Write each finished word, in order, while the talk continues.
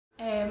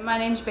My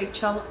name's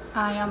Rachel.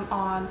 I am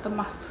on the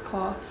maths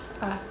course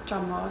at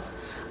LJMU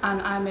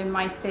and I'm in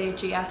my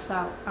third year,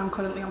 so I'm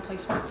currently on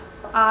placement.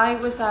 I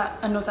was at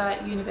another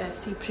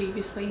university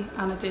previously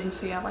and I didn't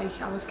feel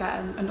like I was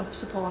getting enough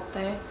support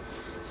there,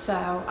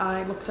 so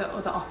I looked at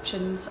other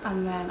options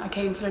and then I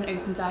came for an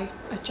open day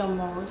at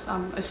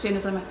LJMU. As soon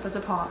as I met the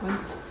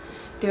department,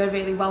 they were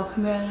really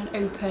welcoming and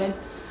open,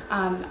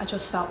 and I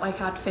just felt like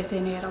I'd fit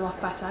in here a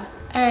lot better.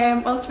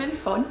 Well, it's really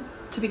fun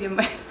to begin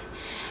with.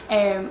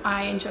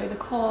 I enjoy the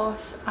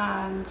course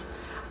and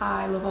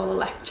I love all the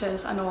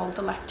lectures, and all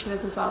the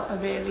lecturers as well are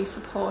really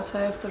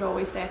supportive. They're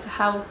always there to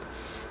help,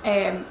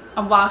 and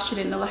whilst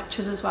you're in the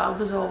lectures as well,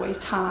 there's always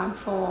time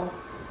for,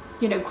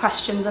 you know,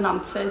 questions and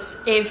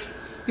answers. If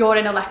you're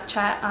in a lecture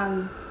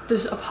and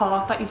there's a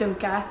part that you don't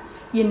get,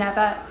 you're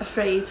never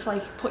afraid to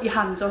like put your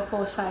hand up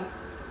or say,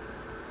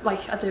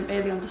 like, I don't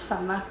really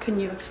understand that, can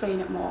you explain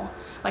it more?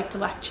 Like, the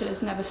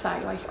lecturers never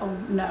say like, oh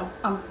no,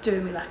 I'm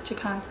doing my lecture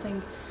kind of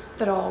thing.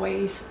 They're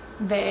always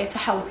there to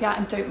help you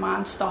and don't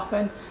mind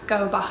stopping,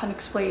 going back and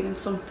explaining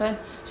something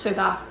so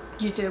that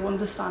you do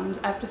understand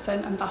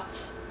everything, and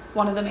that's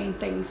one of the main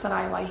things that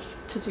I like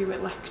to do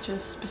with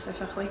lectures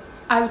specifically.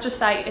 I would just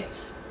say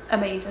it's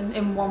amazing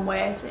in one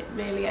word, it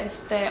really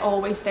is. They're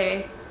always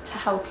there to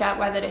help you,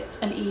 whether it's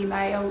an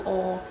email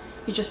or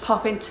you just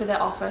pop into the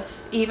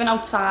office. Even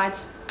outside,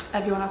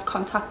 everyone has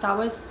contact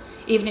hours.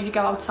 Even if you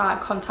go outside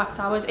contact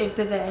hours, if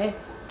they're there,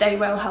 they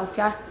will help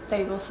you.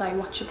 They will say,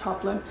 what's your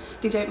problem?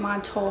 They don't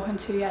mind talking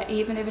to you,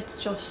 even if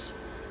it's just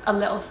a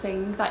little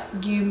thing that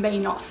you may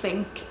not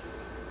think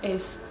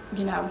is,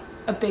 you know,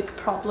 a big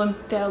problem.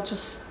 They'll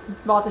just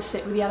rather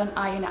sit with you and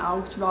iron it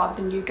out rather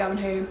than you going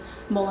home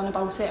mulling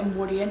about it and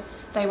worrying.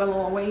 They will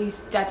always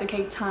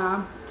dedicate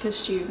time for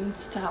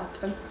students to help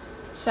them.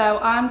 So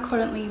I'm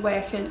currently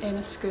working in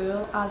a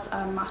school as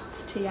a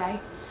maths TA.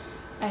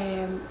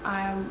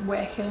 I'm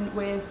working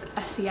with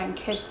SEN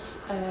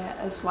kids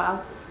as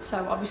well,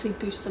 so obviously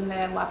boosting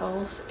their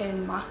levels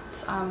in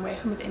maths and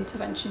working with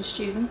intervention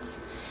students.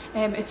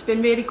 It's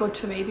been really good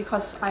for me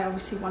because I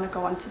obviously want to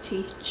go on to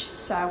teach,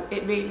 so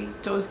it really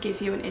does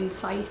give you an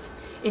insight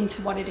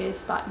into what it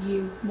is that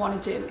you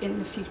want to do in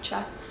the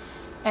future.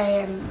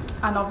 And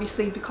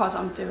obviously because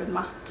I'm doing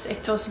maths,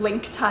 it does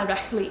link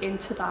directly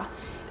into that.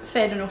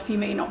 Fair enough, you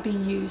may not be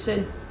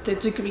using the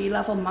degree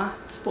level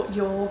maths, but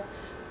you're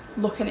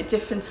looking at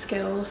different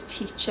skills,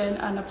 teaching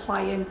and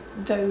applying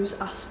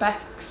those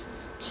aspects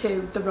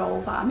to the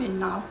role that I'm in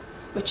now,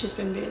 which has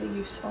been really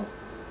useful.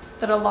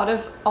 There are a lot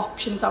of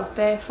options out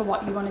there for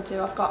what you want to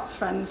do. I've got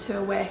friends who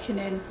are working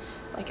in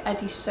like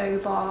Eddie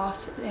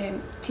Sobart,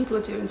 people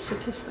are doing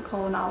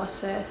statistical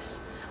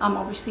analysis, I'm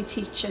obviously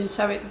teaching,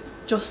 so it's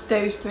just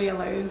those three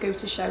alone go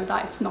to show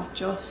that it's not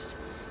just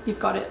you've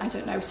got to, I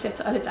don't know, sit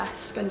at a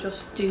desk and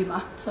just do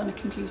maths on a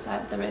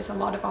computer. There is a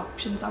lot of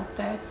options out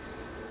there,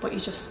 but you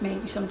just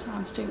maybe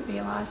sometimes don't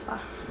realise that.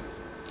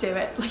 Do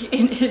it, like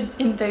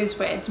in those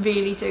words,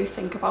 really do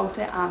think about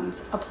it and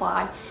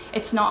apply.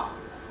 It's not,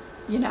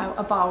 you know,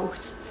 about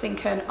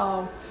thinking,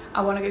 oh,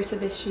 I want to go to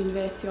this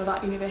university or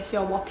that university,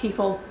 or what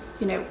people,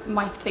 you know,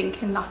 might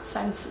think in that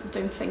sense.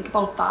 Don't think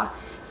about that.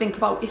 Think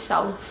about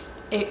yourself.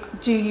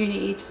 Do you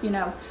need, you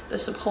know, the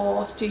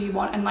support? Do you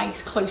want a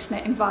nice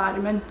close-knit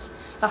environment?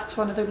 That's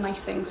one of the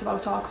nice things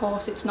about our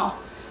course. It's not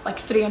like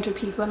 300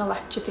 people in a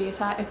lecture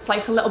theatre. It's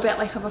like a little bit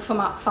like of a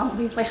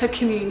family, like a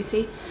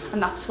community,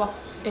 and that's what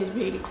is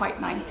really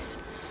quite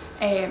nice.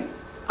 As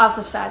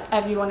I've said,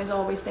 everyone is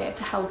always there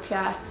to help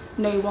you.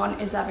 No one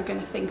is ever going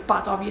to think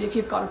bad of you if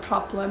you've got a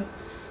problem.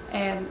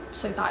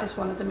 So that is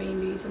one of the main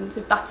reasons.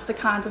 If that's the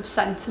kind of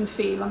sense and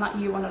feeling that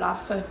you want to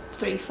have for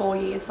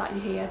 3-4 years that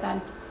you're here,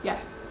 then yeah,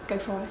 go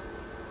for it.